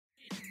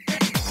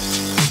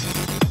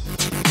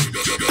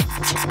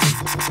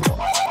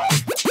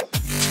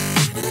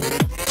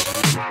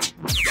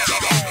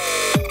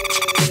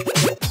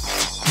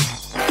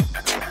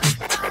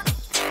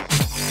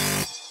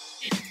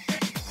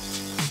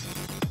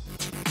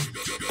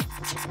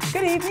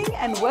Good evening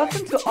and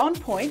welcome to On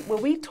Point, where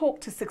we talk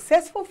to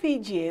successful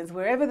Fijians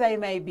wherever they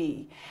may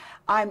be.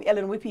 I'm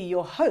Ellen Whippy,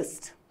 your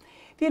host.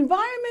 The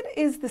environment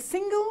is the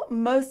single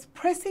most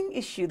pressing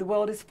issue the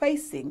world is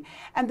facing,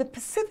 and the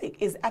Pacific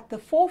is at the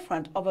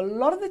forefront of a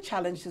lot of the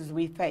challenges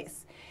we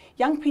face.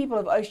 Young people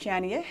of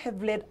Oceania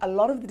have led a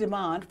lot of the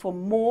demand for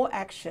more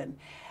action.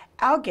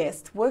 Our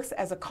guest works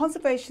as a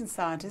conservation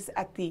scientist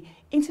at the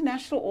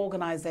international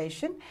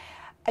organization,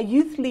 a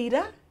youth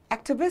leader,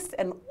 activist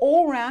and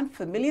all-round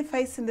familiar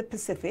face in the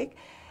Pacific,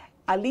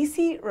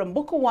 Alisi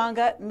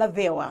Rabukawaqa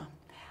Nacewa.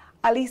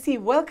 Alisi,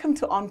 welcome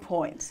to On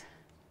Point.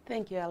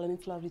 Thank you, Alan.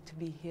 It's lovely to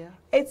be here.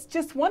 It's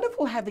just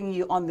wonderful having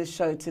you on the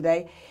show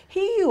today.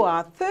 Here you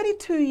are,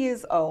 32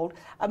 years old,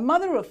 a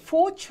mother of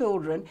 4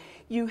 children.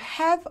 You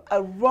have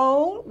a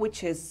role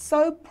which is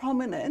so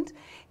prominent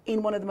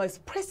in one of the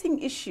most pressing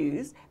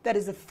issues that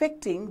is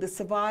affecting the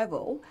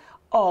survival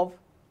of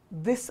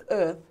this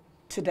earth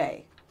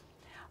today.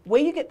 Where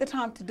you get the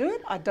time to do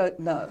it, I don't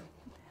know.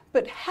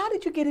 But how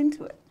did you get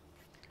into it?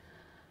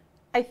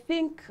 I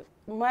think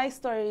my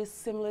story is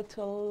similar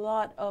to a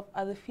lot of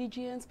other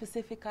Fijians,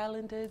 Pacific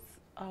Islanders,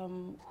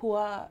 who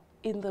are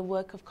in the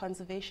work of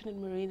conservation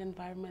and marine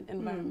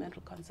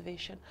environmental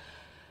conservation.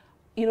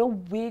 You know,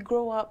 we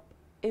grow up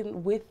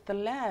with the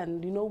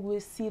land. You know, we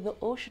see the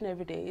ocean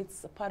every day.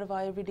 It's a part of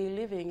our everyday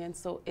living, and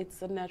so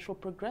it's a natural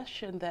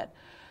progression that,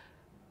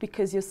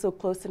 because you're so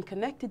close and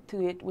connected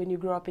to it, when you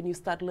grow up and you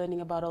start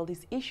learning about all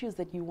these issues,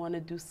 that you want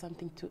to do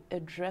something to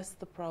address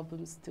the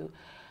problems, to,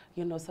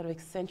 you know, sort of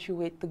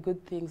accentuate the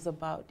good things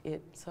about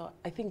it. So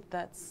I think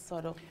that's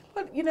sort of...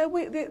 Well, you know,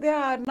 there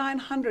are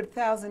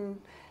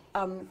 900,000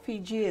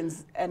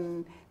 Fijians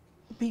and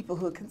people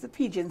who are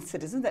Fijian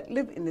citizens that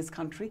live in this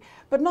country,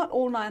 but not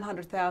all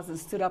 900,000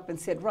 stood up and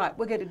said, right,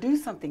 we're going to do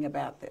something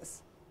about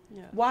this.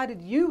 Yeah. Why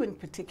did you in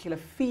particular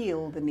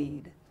feel the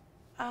need?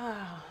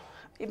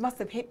 It must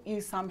have hit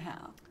you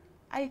somehow.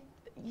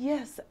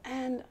 Yes,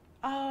 and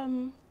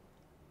my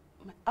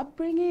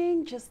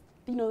upbringing, just,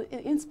 you know,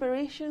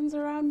 inspirations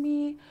around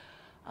me,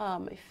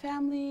 my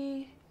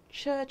family,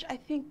 church, I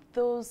think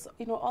those,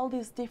 you know, all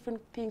these different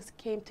things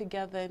came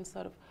together and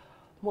sort of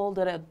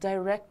molded and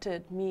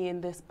directed me in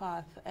this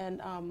path.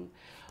 And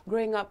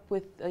growing up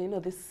with, you know,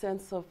 this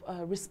sense of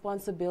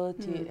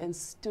responsibility and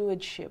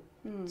stewardship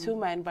to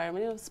my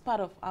environment, it's part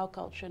of our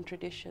culture and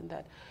tradition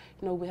that,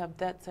 you know, we have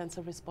that sense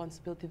of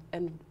responsibility.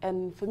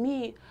 And for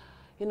me,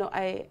 you know,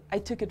 I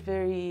took it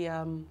very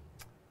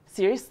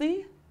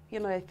seriously. You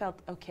know, I felt,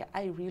 okay,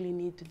 I really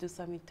need to do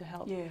something to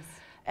help. Yes.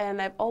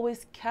 And I've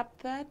always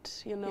kept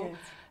that, you know. Yes.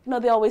 You know,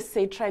 they always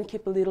say, try and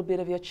keep a little bit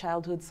of your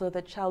childhood, so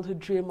that childhood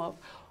dream of,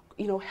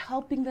 you know,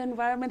 helping the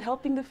environment,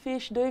 helping the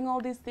fish, doing all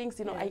these things,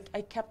 you know, yes.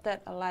 I kept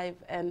that alive.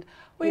 And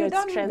well, you you've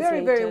know, done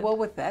very, very well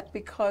with that,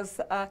 because,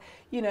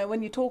 you know,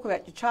 when you talk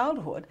about your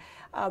childhood,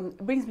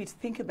 it brings me to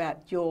think about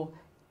your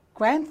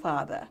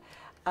grandfather,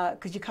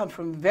 because you come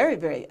from very,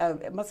 very,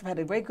 must have had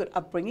a very good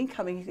upbringing,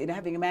 coming, you know,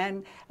 having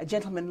a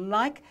gentleman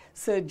like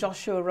Sir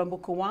Joshua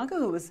Rabukawaqa,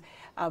 who was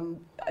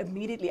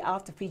immediately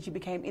after Fiji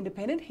became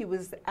independent. He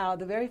was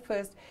the very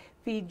first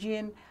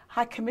Fijian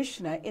High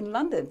Commissioner in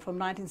London from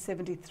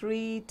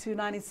 1973 to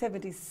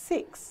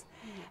 1976,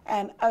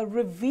 and a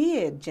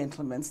revered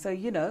gentleman. So,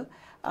 you know,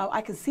 I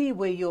can see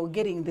where you're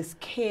getting this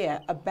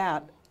care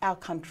about our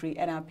country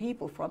and our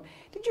people from.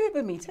 Did you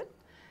ever meet him?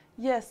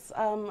 Yes,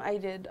 I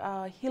did.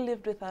 He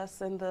lived with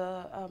us in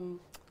the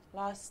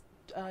last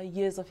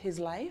years of his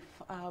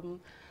life.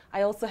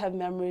 I also have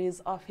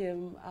memories of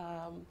him.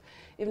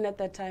 Even at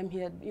that time, he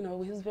had, you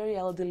know, he was very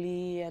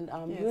elderly, and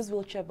yes. He was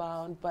wheelchair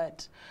bound.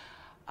 But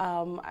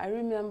I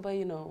remember,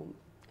 you know,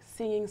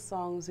 singing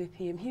songs with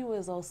him. He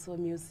was also a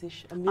music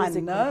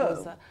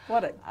composer.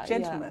 What a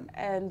gentleman!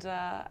 Yeah. And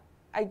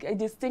I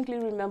distinctly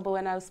remember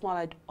when I was small,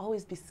 I'd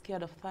always be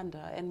scared of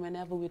thunder, and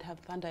whenever we'd have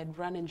thunder, I'd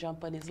run and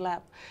jump on his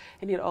lap,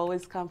 and he'd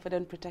always comfort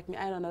and protect me.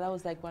 I don't know, that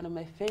was like one of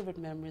my favorite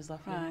memories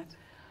of him. Right.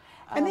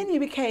 And then you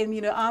became,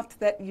 you know, after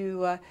that you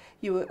were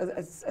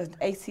an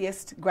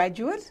ACS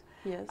graduate.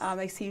 Yes.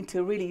 They seem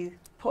to really,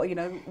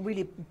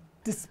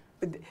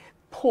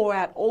 pour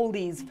out all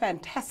these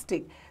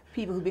fantastic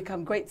people who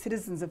become great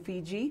citizens of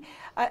Fiji.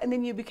 And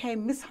then you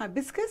became Miss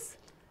Hibiscus,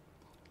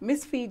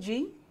 Miss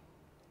Fiji,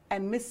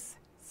 and Miss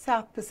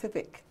South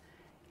Pacific,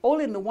 all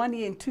in the 1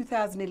 year in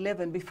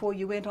 2011 before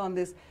you went on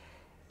this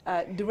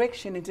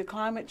direction into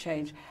climate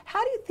change.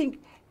 How do you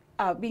think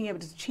being able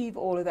to achieve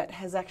all of that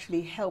has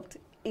actually helped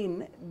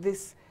in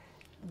this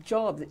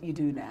job that you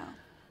do now?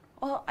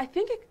 Well, I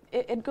think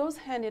it goes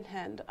hand in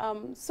hand.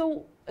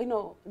 So, you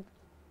know,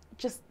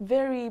 just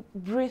very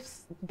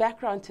brief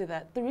background to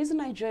that. The reason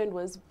I joined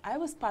was I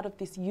was part of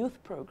this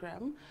youth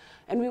program,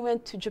 and we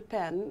went to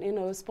Japan, you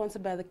know,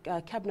 sponsored by the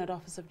Cabinet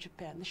Office of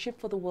Japan, the Ship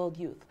for the World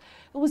Youth.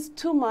 It was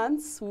 2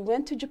 months. We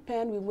went to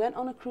Japan. We went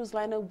on a cruise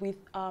liner with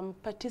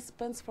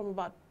participants from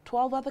about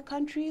 12 other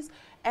countries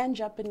and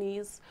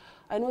Japanese.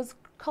 And it was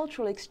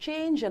cultural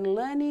exchange and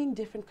learning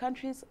different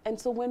countries. And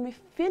so when we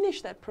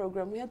finished that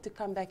program, we had to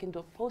come back into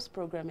a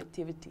post-program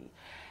activity.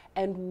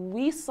 And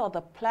we saw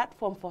the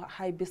platform for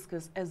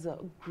hibiscus as a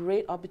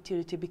great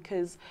opportunity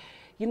because,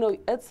 you know,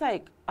 it's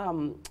like,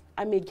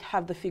 I may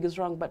have the figures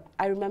wrong, but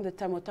I remember the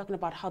time we were talking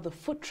about how the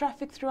foot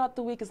traffic throughout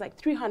the week is like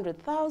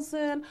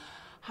 300,000,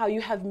 how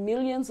you have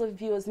millions of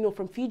viewers, you know,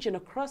 from Fiji and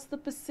across the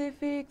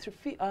Pacific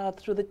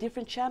through the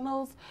different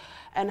channels,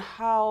 and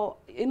how,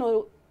 you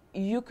know,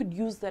 you could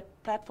use that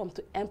platform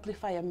to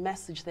amplify a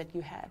message that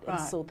you had. Right.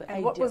 And so the and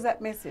idea, what was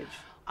that message?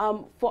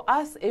 For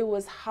us, it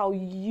was how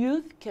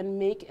youth can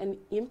make an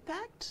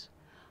impact,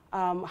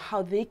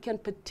 how they can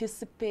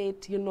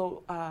participate, you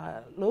know,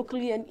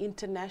 locally and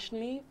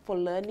internationally for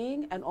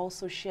learning and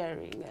also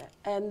sharing.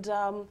 And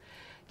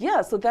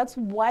yeah, so that's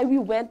why we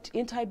went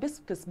into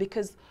hibiscus,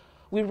 because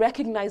we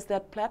recognized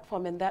that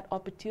platform and that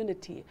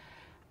opportunity.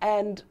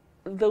 And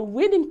the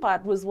winning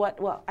part was what,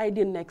 well, I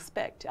didn't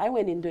expect. I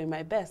went in doing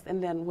my best,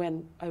 and then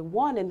when I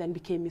won and then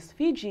became Miss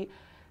Fiji,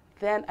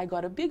 then I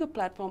got a bigger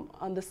platform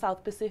on the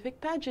South Pacific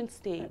pageant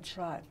stage. That's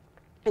right.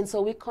 And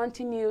so we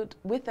continued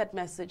with that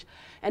message.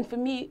 And for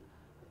me,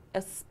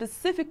 a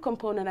specific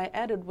component I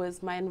added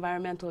was my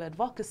environmental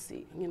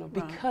advocacy, you know,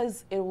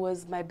 because it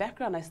was my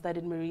background. I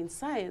studied marine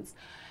science.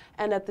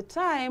 And at the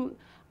time,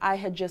 I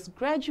had just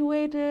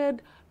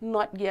graduated,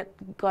 not yet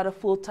got a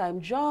full-time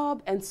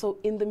job. And so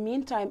in the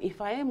meantime, if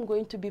I am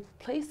going to be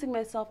placing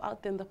myself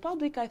out there in the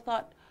public, I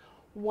thought,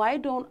 why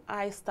don't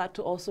I start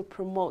to also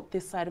promote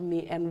this side of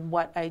me and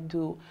what I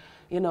do,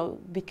 you know,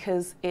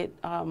 because it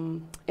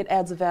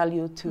adds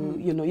value to,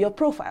 you know, your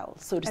profile,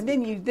 so to speak.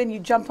 And then you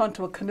jumped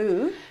onto a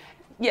canoe.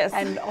 Yes.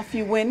 And off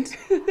you went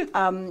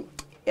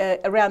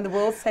around the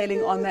world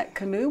sailing on that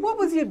canoe. What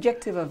was the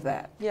objective of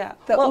that? Yeah.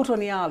 The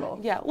Otonialo.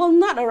 Yeah, well,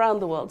 not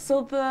around the world.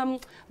 So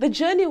the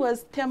journey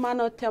was Te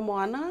Mano Te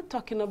Moana,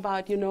 talking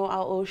about, you know,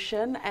 our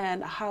ocean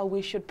and how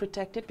we should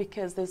protect it,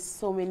 because there's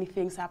so many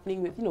things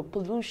happening with, you know,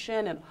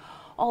 pollution and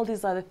all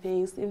these other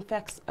things,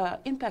 impacts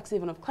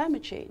even of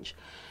climate change.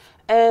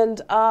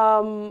 And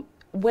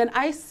when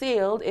I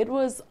sailed, it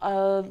was,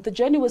 the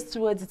journey was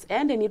towards its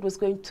end, and it was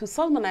going to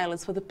Solomon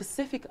Islands for the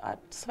Pacific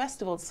Arts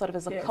Festival, sort of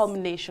as a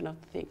culmination of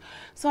the thing.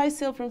 So I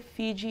sailed from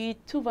Fiji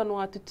to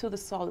Vanuatu to the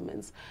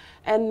Solomons.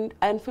 And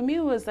for me,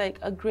 it was like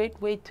a great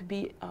way to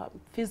be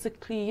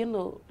physically, you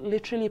know,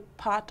 literally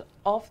part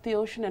of the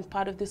ocean and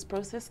part of this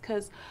process,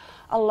 because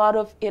a lot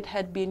of it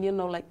had been, you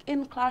know, like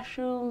in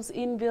classrooms,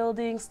 in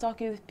buildings,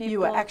 talking with people. You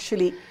were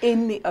actually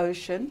in the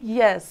ocean.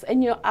 Yes,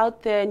 and you're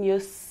out there and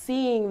you're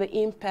seeing the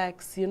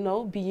impacts, you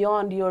know,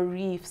 beyond your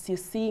reefs. You're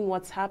seeing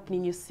what's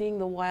happening. You're seeing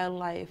the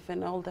wildlife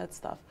and all that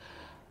stuff.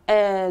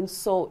 And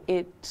so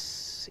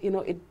it, you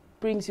know, it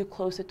brings you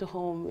closer to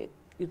home.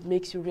 It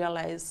makes you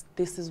realize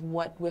this is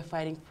what we're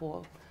fighting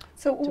for.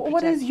 So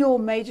what is your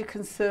major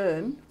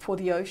concern for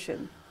the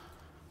ocean?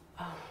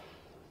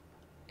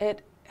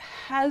 It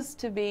has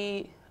to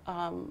be,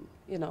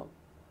 you know,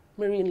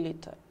 marine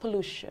litter,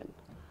 pollution.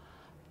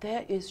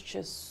 There is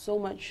just so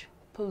much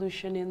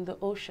pollution in the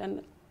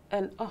ocean,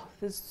 and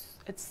it's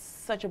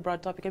such a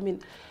broad topic. I mean,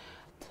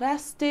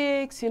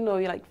 plastics, you know,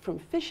 like from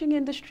fishing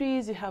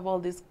industries, you have all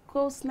these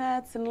ghost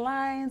nets and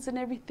lines and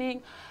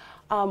everything.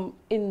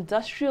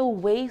 Industrial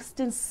waste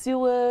and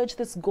sewage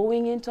that's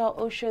going into our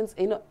oceans.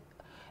 You know,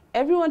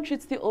 everyone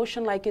treats the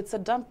ocean like it's a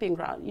dumping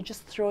ground. You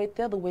just throw it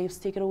there, the waves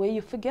take it away,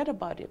 you forget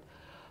about it.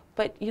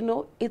 But, you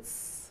know,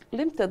 it's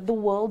limited. The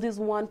world is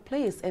one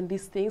place, and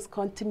these things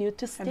continue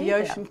to stay there.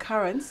 And the ocean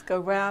currents go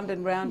round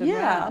and round and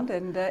round,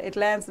 and it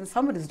lands on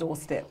somebody's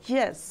doorstep.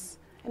 Yes,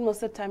 and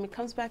most of the time it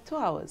comes back to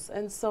ours.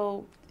 And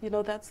so, you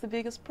know, that's the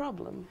biggest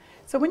problem.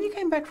 So when you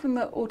came back from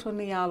the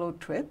Otonialo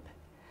trip,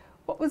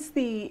 what was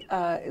the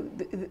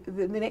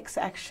next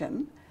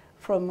action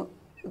from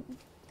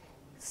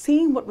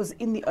seeing what was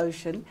in the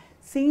ocean,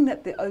 seeing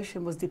that the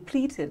ocean was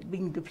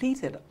being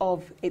depleted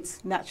of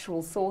its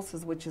natural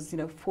sources, which is, you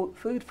know,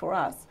 food for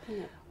us?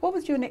 Yeah. What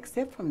was your next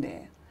step from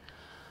there?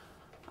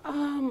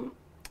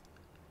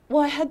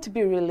 Well, I had to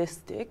be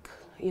realistic.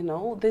 You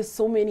know, there's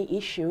so many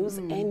issues,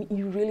 and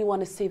you really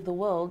want to save the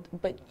world,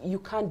 but you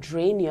can't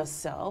drain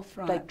yourself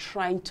like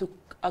trying to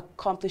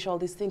accomplish all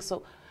these things.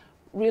 So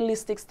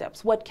realistic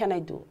steps. What can I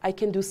do? I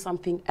can do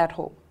something at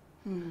home.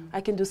 I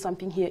can do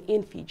something here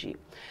in Fiji.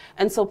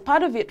 And so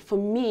part of it for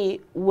me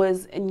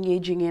was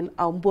engaging in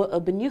our Mbua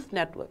Urban Youth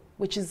Network,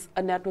 which is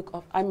a network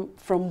of, I'm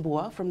from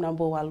Mbua, from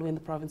Nambowalu in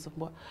the province of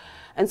Mbua.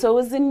 And so I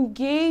was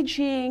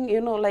engaging, you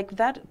know, like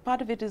that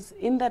part of it is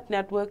in that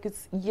network.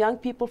 It's young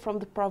people from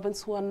the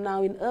province who are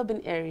now in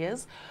urban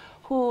areas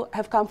who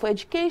have come for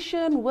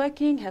education,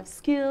 working, have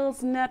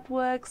skills,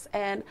 networks,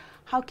 and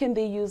how can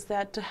they use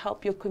that to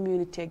help your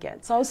community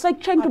again? So I was like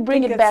trying to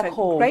bring it back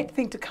home. Great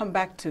thing to come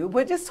back to.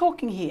 We're just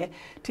talking here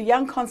to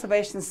young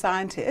conservation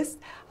scientist,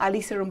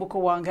 Alisi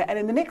Rabukawaqa, and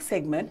in the next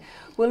segment,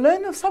 we'll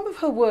learn of some of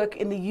her work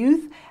in the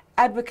youth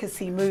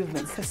advocacy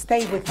movement. So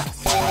stay with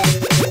us.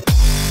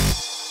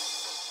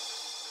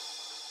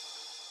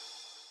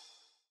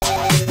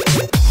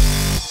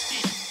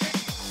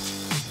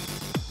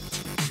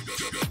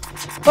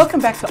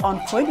 Welcome back to On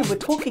Point, and we're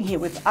talking here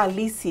with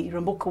Alisi,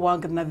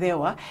 Rabukawaqa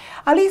Nacewa.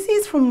 Alisi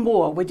is from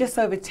Moa, where just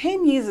over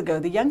 10 years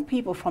ago, the young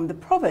people from the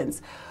province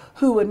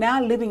who were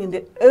now living in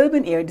the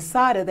urban area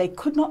decided they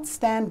could not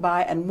stand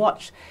by and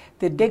watch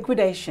the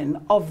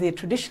degradation of their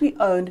traditionally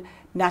owned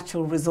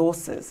natural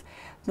resources.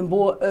 The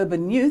Moa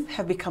urban youth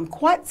have become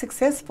quite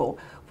successful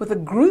with a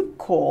group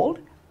called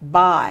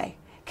BUY.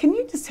 Can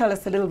you just tell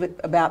us a little bit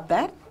about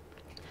that?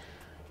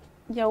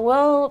 Yeah,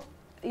 well,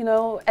 you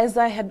know, as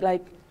I had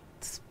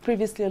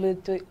previously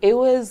alluded to, it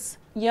was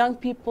young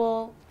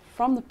people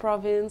from the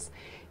province.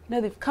 You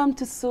know, they've come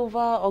to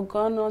Silva or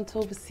gone on to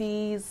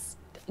overseas,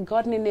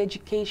 gotten an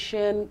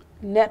education,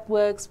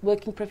 networks,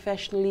 working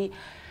professionally,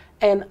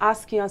 and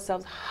asking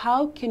ourselves,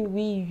 how can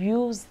we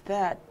use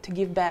that to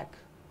give back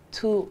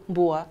to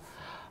Moa?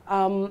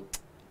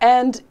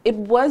 And it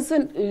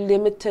wasn't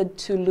limited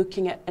to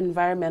looking at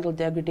environmental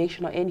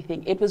degradation or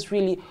anything. It was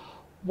really,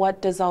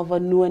 what does our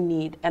Vanua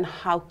need and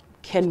how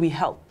can we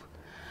help?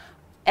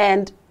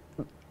 And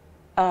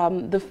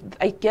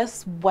I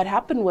guess what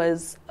happened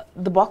was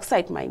the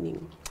bauxite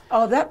mining.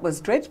 Oh, that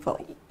was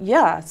dreadful.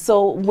 Yeah,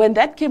 so when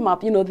that came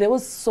up, you know, there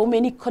was so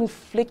many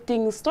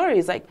conflicting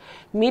stories. Like,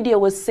 media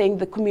was saying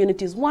the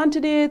communities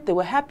wanted it, they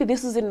were happy.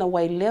 This is in a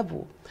wide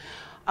level.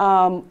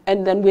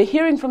 And then we're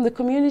hearing from the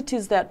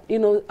communities that, you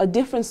know, a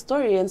different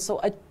story. And so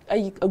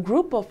a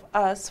group of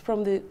us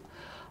from the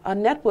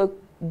network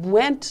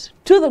went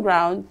to the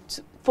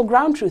ground for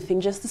ground truthing,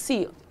 just to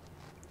see.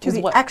 To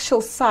the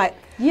actual site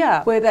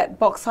where that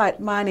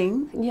bauxite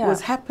mining was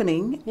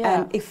happening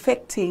and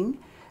affecting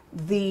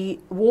the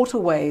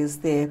waterways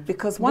there.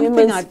 Because one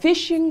thing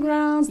fishing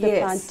grounds, the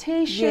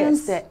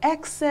plantations, their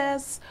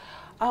access,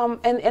 and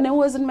it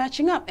wasn't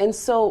matching up. And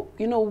so,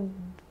 you know,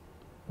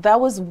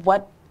 that was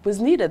what was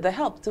needed, the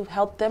help, to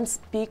help them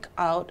speak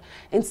out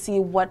and see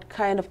what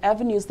kind of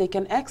avenues they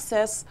can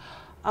access,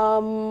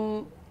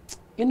 you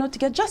know, to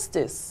get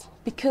justice,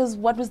 because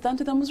what was done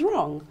to them was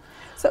wrong.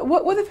 So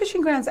were the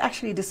fishing grounds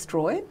actually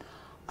destroyed?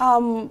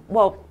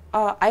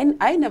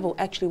 I never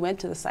actually went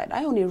to the site.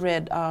 I only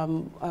read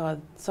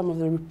some of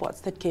the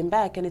reports that came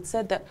back, and it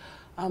said that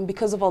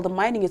because of all the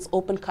mining, it's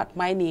open cut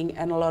mining,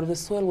 and a lot of the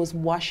soil was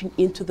washing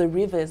into the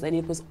rivers, and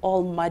it was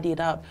all muddied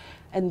out,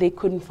 and they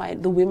couldn't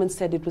find, the women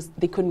said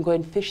they couldn't go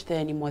and fish there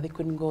anymore. They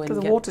couldn't go and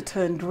get... the water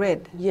turned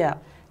red. Yeah.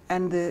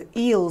 And the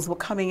eels were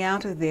coming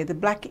out of there. The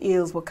black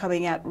eels were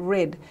coming out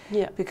red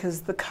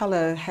because the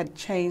colour had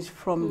changed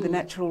from the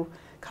natural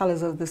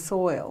colours of the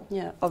soil,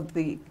 of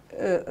the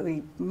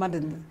mud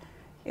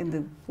in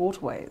the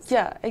waterways.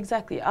 Yeah,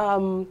 exactly.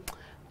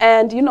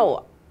 And, you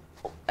know,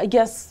 I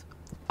guess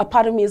a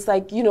part of me is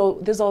like, you know,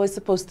 there's always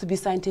supposed to be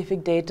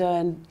scientific data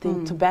and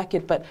to back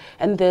it,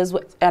 and there's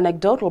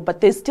anecdotal,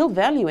 but there's still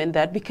value in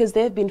that, because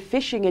they've been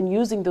fishing and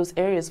using those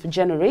areas for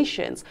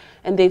generations,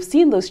 and they've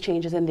seen those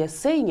changes and they're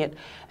saying it.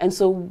 And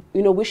so,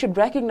 you know, we should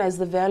recognize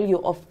the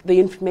value of the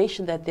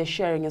information that they're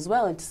sharing as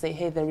well, and to say,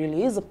 hey, there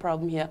really is a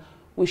problem here.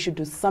 We should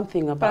do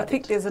something about it. But I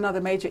think there's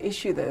another major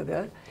issue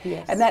though,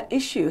 and that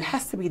issue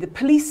has to be the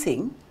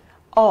policing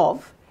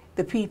of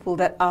the people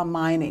that are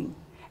mining,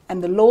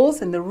 and the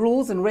laws and the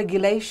rules and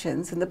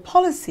regulations and the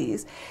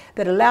policies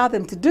that allow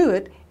them to do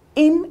it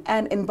in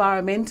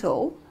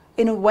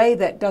a way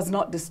that does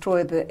not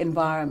destroy the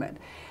environment.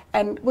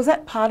 And was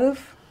that part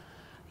of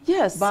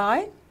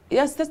BUY?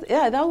 Yes,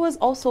 that was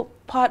also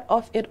part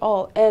of it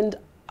all. And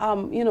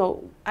you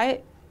know,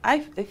 I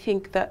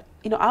think that,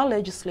 you know, our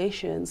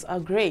legislations are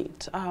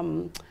great.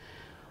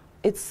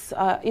 It's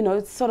you know,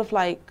 it's sort of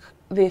like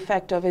the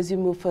effect of, as you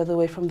move further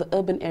away from the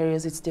urban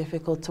areas, it's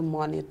difficult to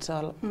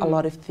monitor a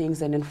lot of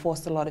things and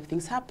enforce a lot of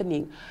things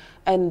happening.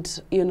 And,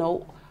 you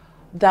know,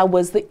 that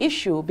was the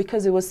issue,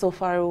 because it was so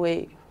far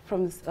away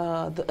from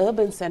the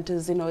urban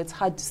centers. You know, it's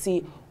hard to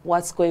see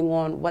what's going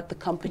on, what the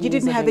companies But you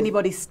didn't have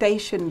anybody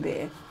stationed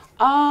there?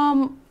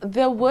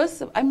 There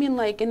was, I mean,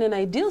 like in an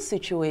ideal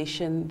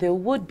situation, there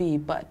would be,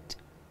 but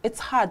it's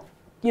hard.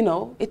 You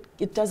know,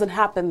 it doesn't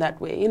happen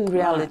that way in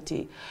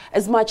reality,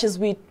 as much as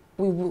we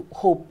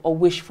hope or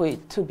wish for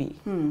it to be.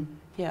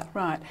 Yeah.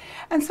 Right.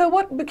 And so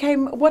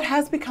what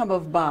has become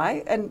of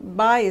BUY? And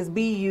BUY is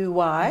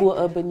B-U-Y.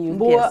 Moa Urban Youth.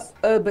 Moa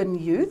Urban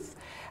Youth.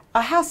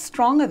 How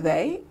strong are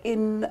they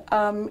in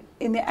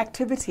their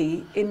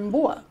activity in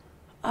Moa?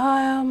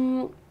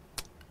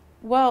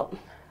 Well,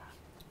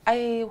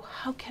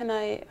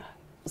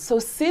 so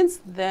since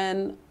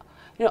then,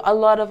 you know, a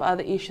lot of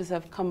other issues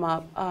have come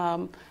up.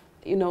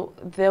 You know,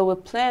 there were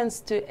plans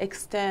to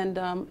extend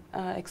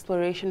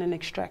exploration and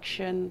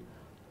extraction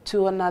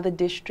to another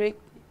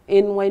district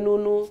in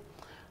Wainunu.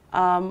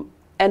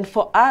 And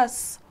for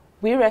us,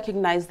 we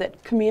recognize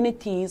that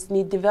communities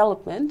need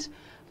development.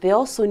 They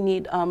also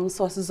need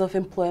sources of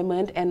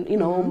employment and, you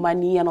know,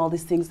 money and all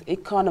these things,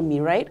 economy,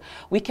 right?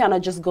 We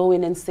cannot just go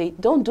in and say,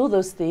 don't do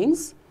those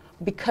things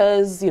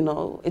because, you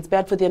know, it's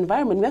bad for the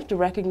environment. We have to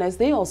recognize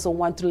they also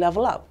want to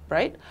level up,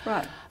 right?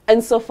 Right.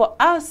 And so for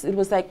us, it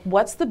was like,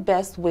 what's the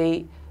best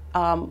way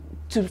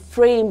to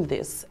frame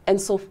this. And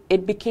so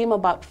it became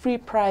about free,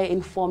 prior,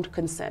 informed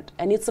consent.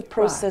 And it's a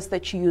process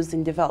that you use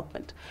in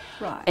development.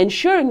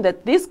 Ensuring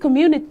that these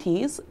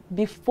communities,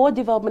 before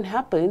development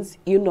happens,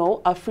 you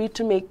know, are free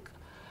to make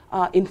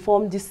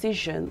informed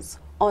decisions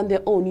on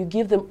their own. You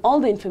give them all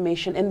the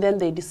information and then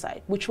they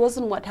decide, which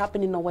wasn't what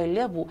happened in Nacewa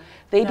level.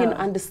 They didn't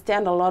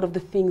understand a lot of the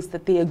things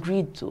that they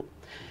agreed to.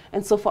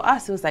 And so for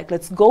us, it was like,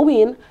 let's go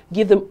in,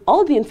 give them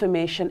all the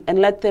information, and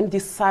let them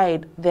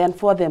decide then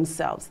for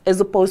themselves, as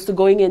opposed to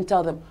going in and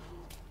tell them,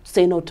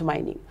 say no to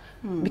mining.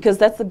 Because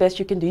that's the best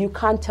you can do. You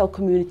can't tell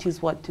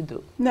communities what to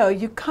do. No,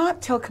 you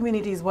can't tell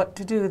communities what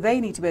to do.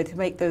 They need to be able to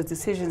make those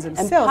decisions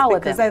themselves. Empower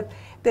because them.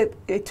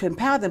 to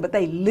empower them, but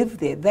they live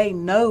there. They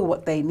know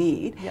what they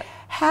need.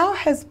 How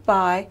has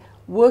BAI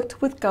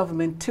worked with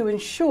government to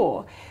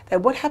ensure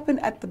that what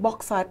happened at the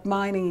bauxite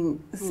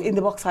mining, in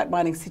the bauxite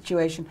mining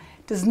situation,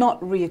 does not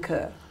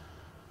reoccur?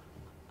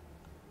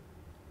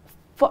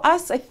 For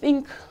us, I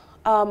think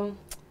part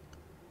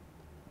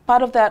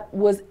of that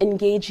was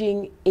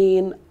engaging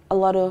in a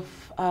lot of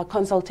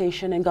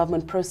consultation and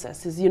government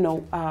processes. You know,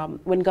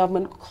 when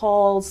government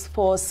calls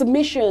for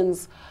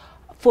submissions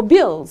for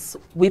bills,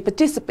 we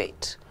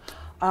participate.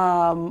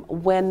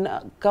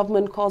 When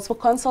government calls for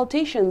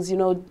consultations, you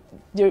know,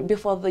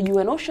 before the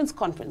UN Oceans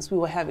Conference, we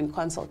were having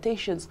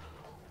consultations.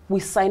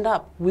 We signed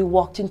up, we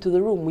walked into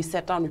the room, we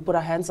sat down, we put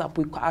our hands up,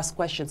 we asked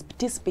questions,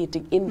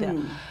 participating in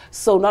them.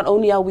 So not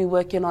only are we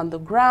working on the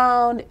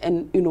ground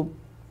and, you know,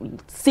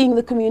 seeing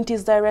the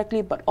communities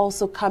directly, but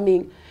also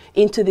coming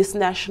into these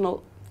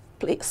national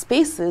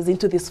spaces,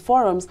 into these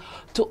forums,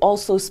 to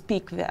also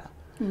speak there.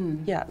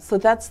 Yeah, so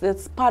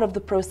that's part of the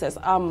process.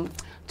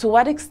 To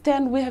what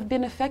extent we have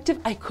been effective,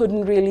 I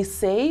couldn't really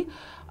say,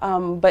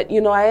 but you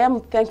know, I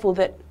am thankful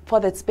that for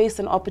that space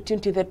and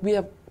opportunity that we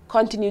have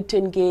continued to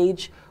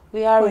engage.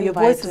 We are your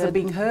voices are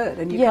being heard,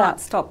 and you can't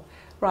stop.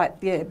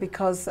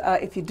 Because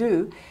if you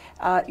do,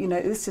 you know,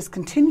 this just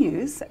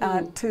continues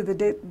to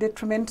the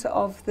detriment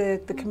of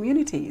the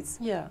communities.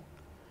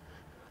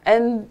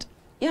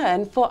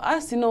 And for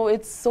us, you know,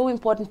 it's so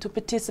important to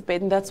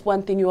participate, and that's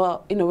one thing you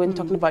are, you know, when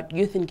talking about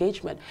youth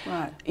engagement,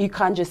 you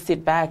can't just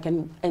sit back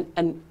and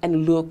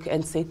look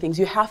and say things.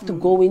 You have to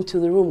go into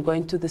the room, go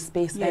into the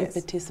space and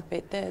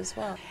participate there as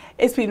well.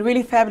 It's been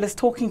really fabulous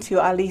talking to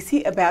you,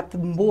 Alisi, about the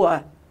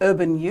Mboa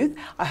urban youth.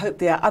 I hope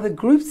there are other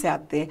groups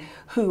out there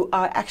who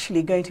are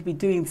actually going to be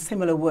doing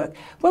similar work.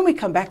 When we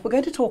come back, we're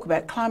going to talk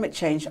about climate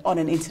change on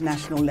an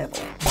international level.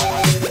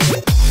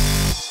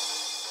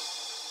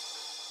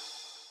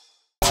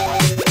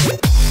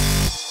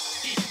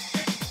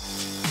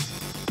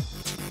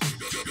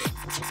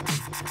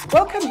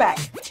 Welcome back.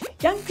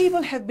 Young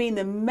people have been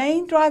the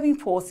main driving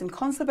force in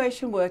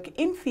conservation work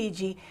in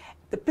Fiji,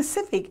 the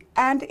Pacific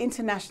and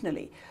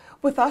internationally.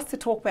 With us to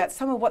talk about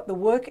some of what the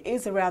work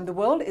is around the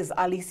world is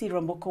Alisi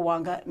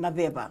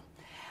Nacewa.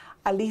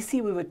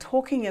 Alisi, we were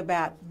talking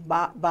about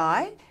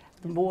BAI,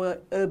 the Mboa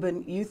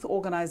Urban Youth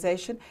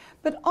Organization,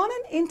 but on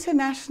an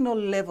international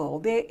level,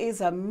 there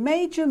is a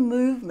major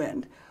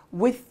movement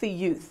with the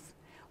youth.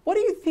 What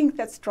do you think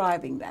that's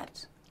driving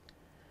that?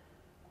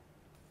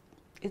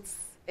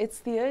 It's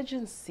the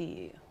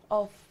urgency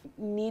of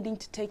needing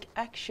to take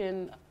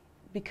action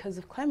because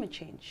of climate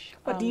change.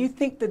 But do you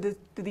think that do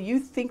the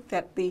youth think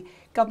that the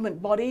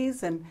government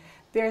bodies and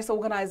various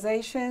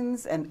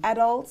organizations and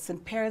adults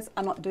and parents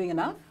are not doing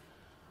enough?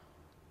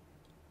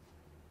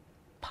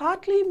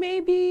 Partly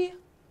maybe,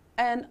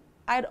 and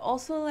I'd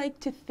also like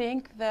to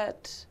think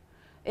that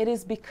it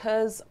is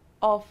because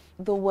of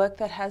the work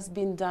that has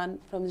been done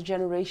from the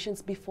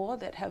generations before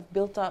that have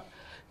built up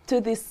to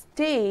this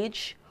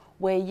stage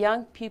where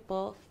young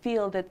people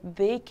feel that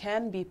they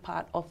can be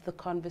part of the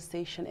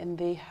conversation and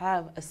they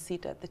have a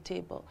seat at the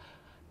table.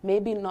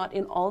 Maybe not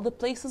in all the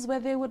places where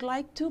they would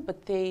like to,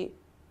 but they,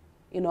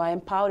 you know, are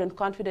empowered and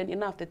confident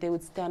enough that they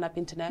would stand up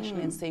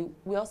internationally and say,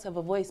 we also have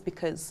a voice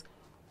because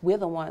we're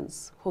the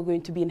ones who are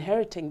going to be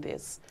inheriting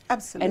this.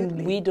 Absolutely.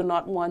 And we do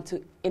not want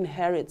to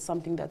inherit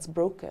something that's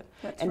broken.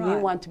 That's and we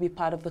want to be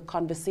part of the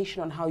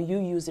conversation on how you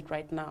use it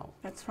right now.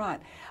 That's right.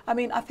 I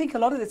mean, I think a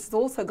lot of this has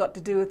also got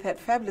to do with that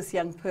fabulous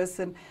young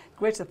person,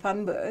 Greta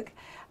Thunberg.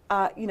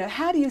 You know,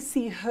 how do you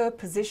see her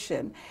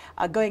position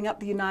going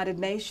up the United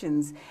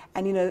Nations,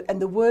 and you know,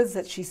 and the words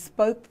that she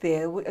spoke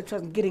there?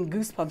 I'm getting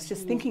goosebumps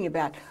just thinking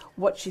about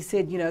what she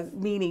said. You know,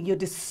 meaning you're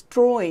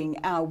destroying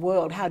our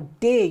world. How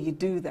dare you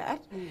do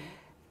that?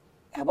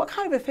 What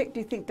kind of effect do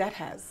you think that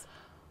has?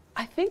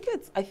 I think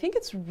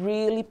it's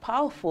really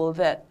powerful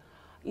that,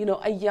 you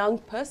know, a young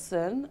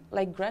person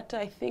like Greta,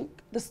 I think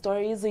the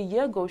story is a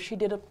year ago, she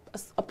did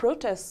a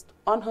protest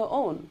on her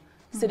own,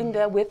 sitting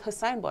there with her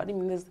signboard. I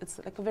mean, it's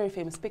like a very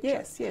famous picture.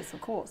 Yes, yes,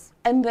 of course.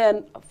 And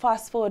then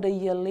fast forward a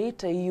year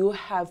later, you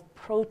have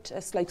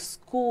protests like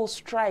school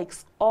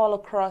strikes all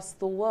across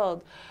the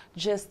world.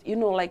 Just, you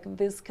know, like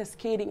this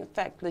cascading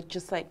effect, like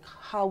just like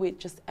how it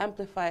just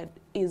amplified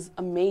is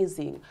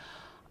amazing.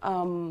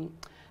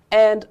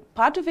 And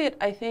part of it,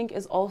 I think,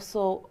 is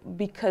also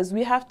because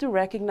we have to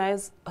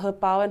recognize her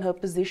power and her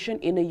position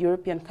in a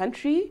European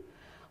country,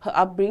 her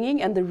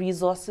upbringing and the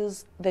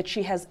resources that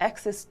she has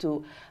access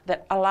to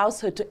that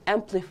allows her to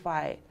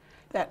amplify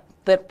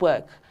that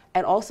work.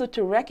 And also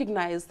to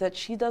recognize that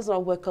she does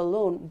not work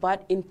alone,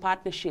 but in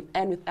partnership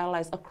and with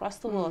allies across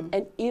the world.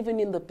 And even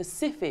in the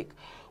Pacific,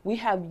 we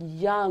have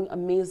young,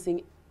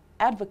 amazing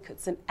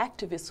advocates and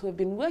activists who have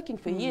been working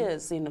for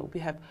years. You know, we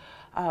have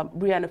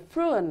Brianna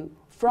Fruin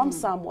from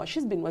Samoa.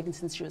 She's been working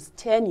since she was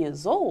 10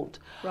 years old.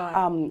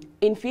 Right.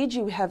 In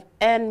Fiji, we have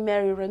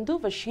Anne-Mary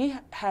Randuva. She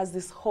has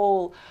this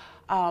whole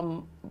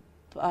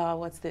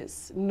what's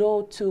this?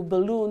 No to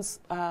Balloons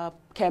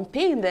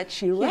campaign that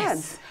she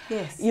runs.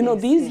 Yes, you know,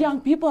 yes, these yes. young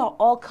people are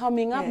all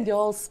coming up, Yes. they're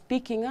all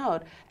speaking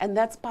out, and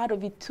that's part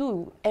of it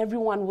too.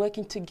 Everyone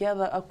working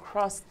together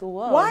across the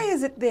world. Why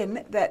is it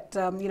then that,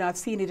 you know, I've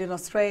seen it in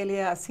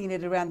Australia, I've seen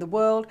it around the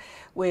world,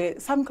 where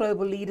some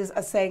global leaders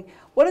are saying,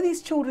 what do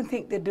these children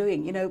think they're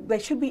doing? You know, they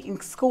should be in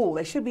school,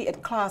 they should be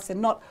at class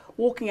and not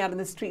walking out in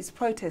the streets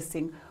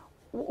protesting.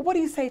 What do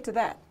you say to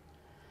that?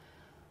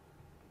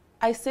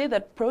 I say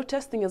that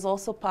protesting is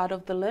also part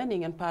of the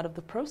learning and part of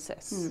the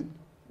process.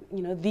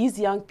 You know, these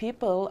young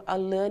people are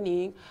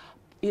learning,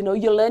 you know,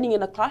 you're learning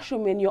in a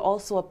classroom and you're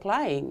also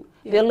applying.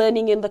 Yeah. They're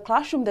learning in the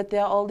classroom that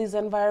there are all these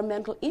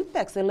environmental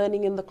impacts. They're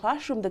learning in the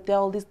classroom that there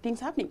are all these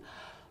things happening.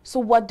 So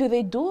what do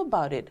they do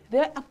about it?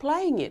 They're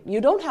applying it. You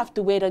don't have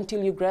to wait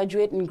until you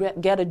graduate and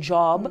get a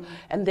job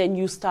and then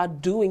you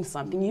start doing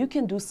something. You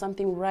can do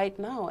something right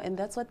now, and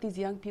that's what these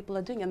young people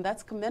are doing, and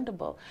that's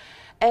commendable.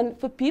 And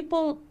for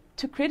people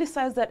to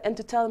criticize that and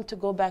to tell them to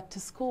go back to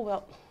school,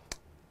 well,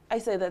 I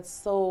say that's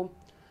so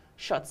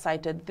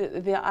short-sighted.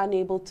 They're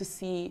unable to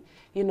see,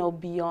 you know,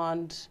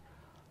 beyond,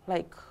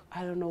 like,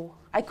 I don't know.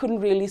 I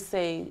couldn't really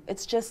say.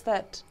 It's just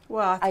that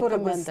Well, I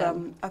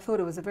thought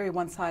it was a very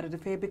one-sided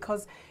affair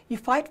because you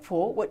fight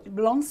for what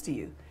belongs to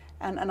you,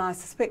 and I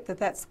suspect that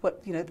that's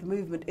what, you know, the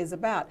movement is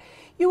about.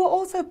 You were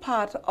also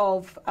part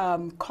of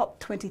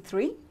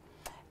COP23,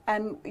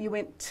 and you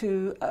went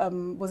to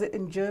was it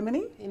in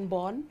Germany? in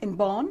Bonn. In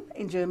Bonn,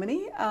 in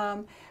Germany,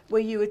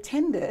 where you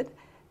attended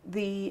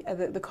the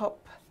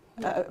COP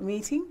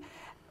meeting.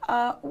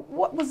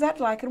 What was that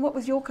like, and what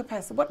was your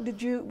capacity?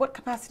 What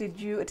capacity did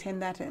you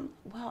attend that in?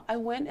 Well, I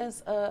went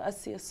as a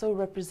CSO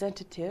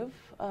representative,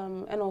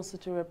 and also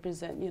to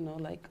represent, you know,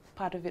 like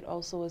part of it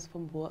also was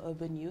from Boer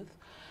Urban Youth.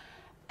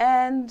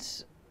 And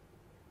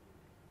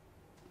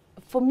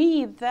for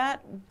me,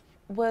 that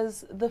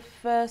was the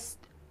first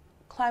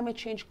climate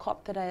change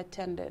COP that I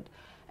attended.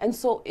 And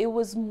so it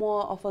was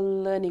more of a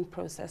learning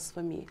process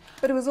for me.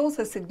 But it was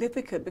also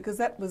significant because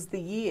that was the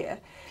year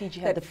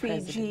Fiji had that the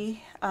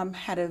Fiji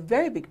had a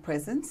very big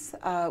presence.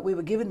 We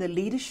were given the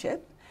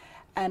leadership,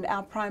 and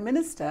our Prime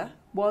Minister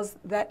was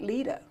that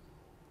leader.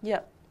 Yeah.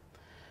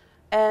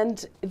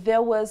 And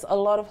there was a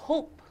lot of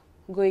hope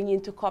going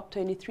into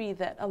COP23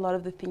 that a lot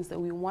of the things that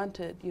we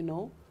wanted, you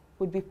know,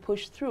 would be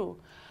pushed through.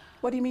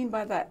 What do you mean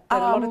by that?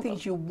 That a lot of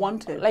things you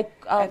wanted? Like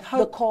and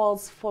the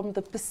calls from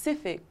the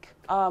Pacific,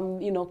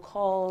 you know,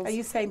 calls. Are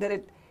you saying that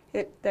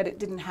it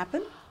didn't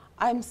happen?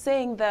 I'm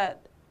saying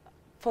that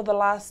for the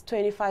last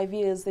 25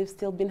 years, they've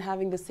still been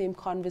having the same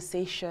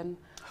conversation.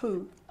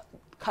 Who?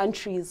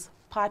 Countries,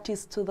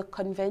 parties to the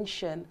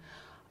convention.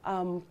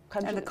 And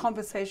the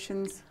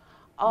conversations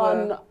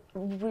on were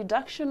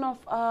reduction of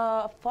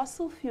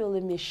fossil fuel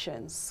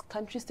emissions,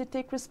 countries to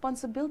take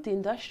responsibility,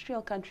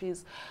 industrial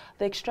countries,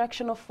 the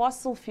extraction of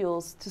fossil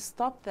fuels to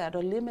stop that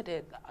or limit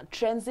it,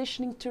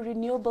 transitioning to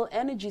renewable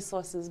energy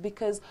sources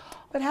because...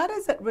 But how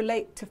does it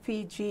relate to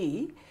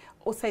Fiji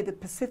or say the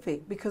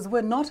Pacific? Because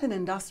we're not an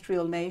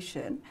industrial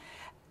nation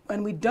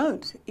and we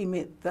don't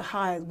emit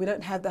we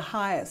don't have the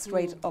highest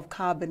rate of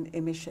carbon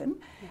emission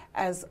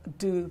as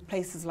do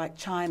places like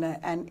China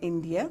and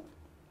India,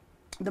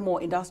 the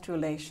more industrial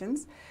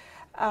nations.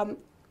 On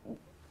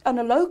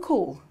a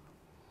local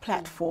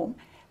platform,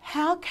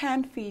 how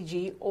can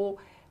Fiji, or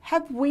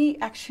have we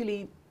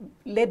actually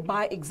led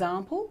by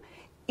example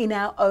in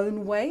our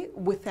own way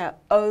with our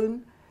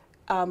own,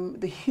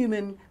 the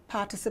human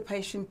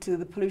participation to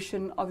the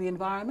pollution of the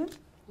environment?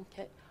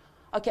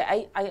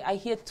 Okay, I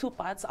hear two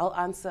parts. I'll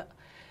answer.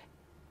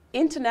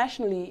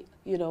 Internationally,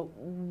 you know,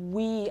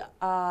 we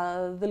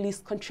are the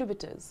least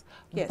contributors,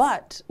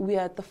 but we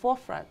are at the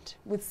forefront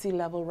with sea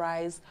level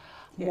rise,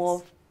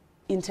 more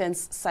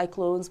intense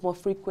cyclones more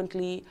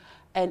frequently,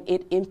 and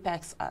it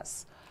impacts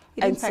us.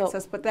 It impacts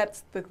us, but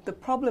that's the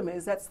problem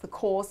is that's the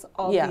cause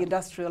of the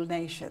industrial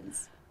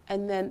nations.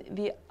 And then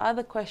the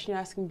other question you're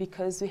asking,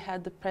 because we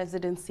had the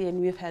presidency and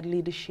we've had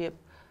leadership,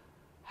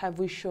 have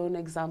we shown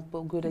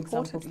good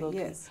examples locally?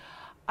 Yes.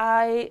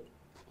 I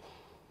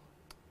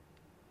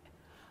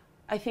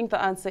think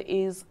the answer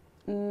is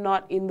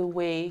not in the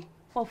way,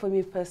 well, for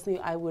me personally,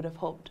 I would have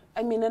hoped.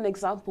 I mean, an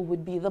example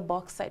would be the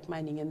bauxite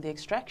mining and the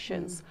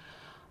extractions.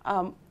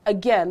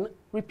 Again,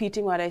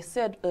 repeating what I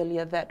said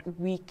earlier, that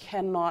we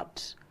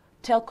cannot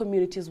tell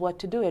communities what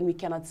to do and we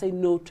cannot say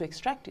no to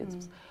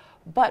extractives.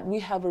 But we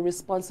have a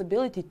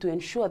responsibility to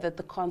ensure that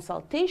the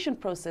consultation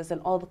process and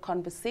all the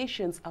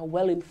conversations are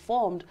well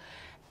informed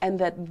and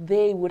that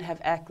they would have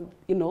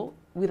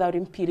without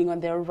impeding on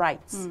their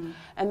rights.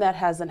 And that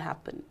hasn't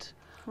happened.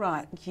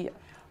 Right. Yeah.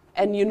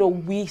 And, you know,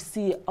 we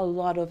see a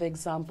lot of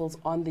examples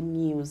on the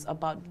news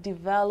about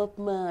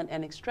development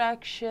and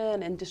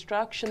extraction and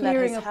destruction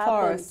Clearing that has of happened.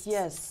 forests.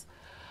 Yes.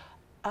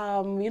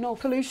 You know,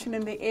 Pollution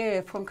in the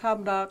air from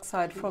carbon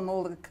dioxide, from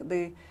all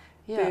the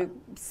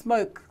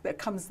smoke that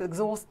comes, the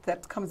exhaust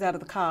that comes out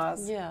of the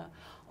cars. yeah,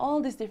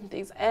 all these different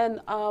things.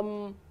 And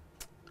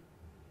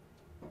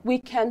we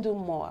can do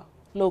more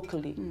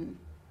locally.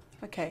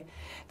 Okay.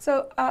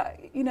 So,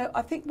 you know,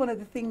 I think one of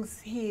the things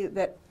here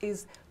that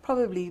is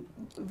probably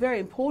very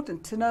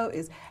important to know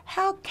is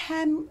how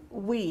can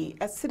we,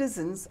 as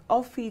citizens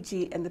of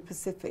Fiji and the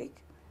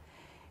Pacific,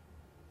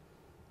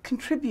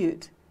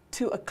 contribute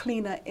to a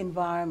cleaner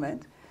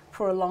environment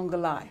for a longer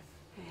life?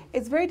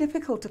 It's very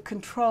difficult to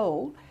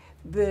control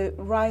the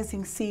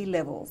rising sea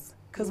levels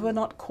because we're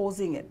not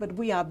causing it, but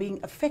we are being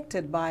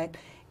affected by it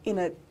in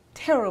a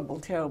terrible,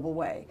 terrible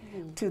way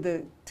to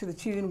the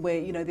tune where,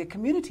 you know, there are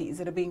communities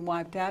that are being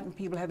wiped out and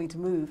people having to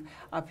move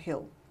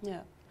uphill.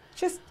 Yeah.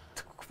 Just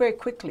very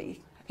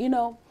quickly. You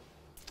know,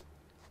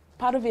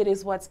 part of it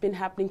is what's been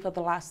happening for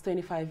the last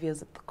 25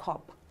 years at the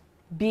COP.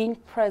 Being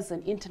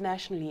present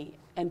internationally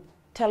and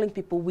telling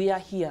people we are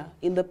here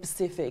in the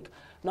Pacific,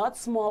 not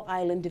small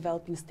island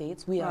developing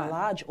states, we are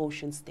large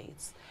ocean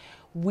states.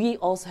 We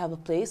also have a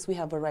place, we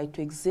have a right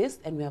to exist,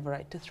 and we have a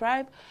right to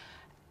thrive.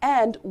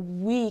 And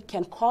we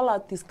can call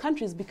out these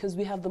countries because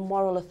we have the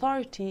moral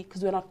authority,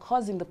 because we're not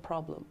causing the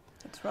problem.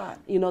 That's right.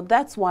 You know,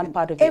 that's one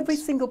part of it. Every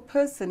single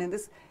person in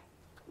this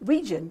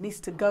region needs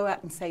to go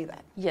out and say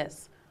that.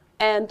 Yes.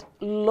 And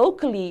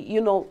locally,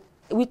 you know,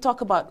 we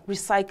talk about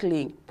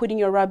recycling, putting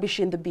your rubbish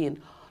in the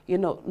bin, you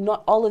know,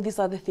 not all of these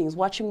other things,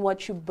 watching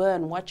what you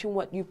burn, watching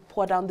what you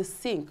pour down the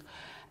sink.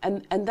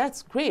 And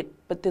that's great,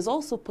 but there's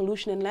also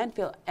pollution in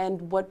landfill.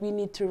 And what we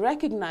need to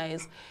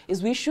recognize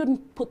is we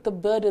shouldn't put the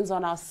burdens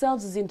on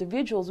ourselves as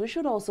individuals. We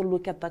should also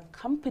look at the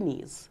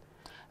companies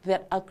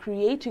that are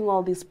creating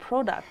all these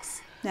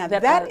products. Now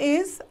that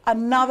is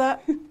another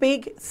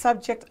big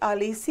subject,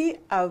 Alisi,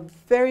 a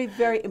very,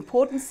 very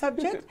important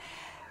subject.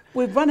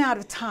 We've run out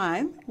of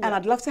time, and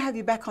I'd love to have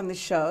you back on the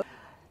show.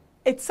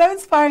 It's so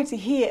inspiring to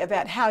hear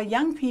about how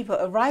young people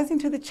are rising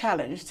to the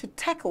challenge to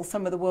tackle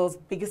some of the world's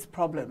biggest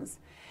problems.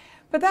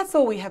 But that's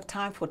all we have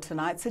time for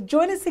tonight. So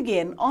join us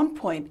again on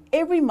Point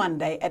every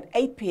Monday at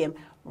 8 p.m.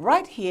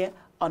 right here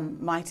on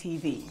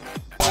MyTV.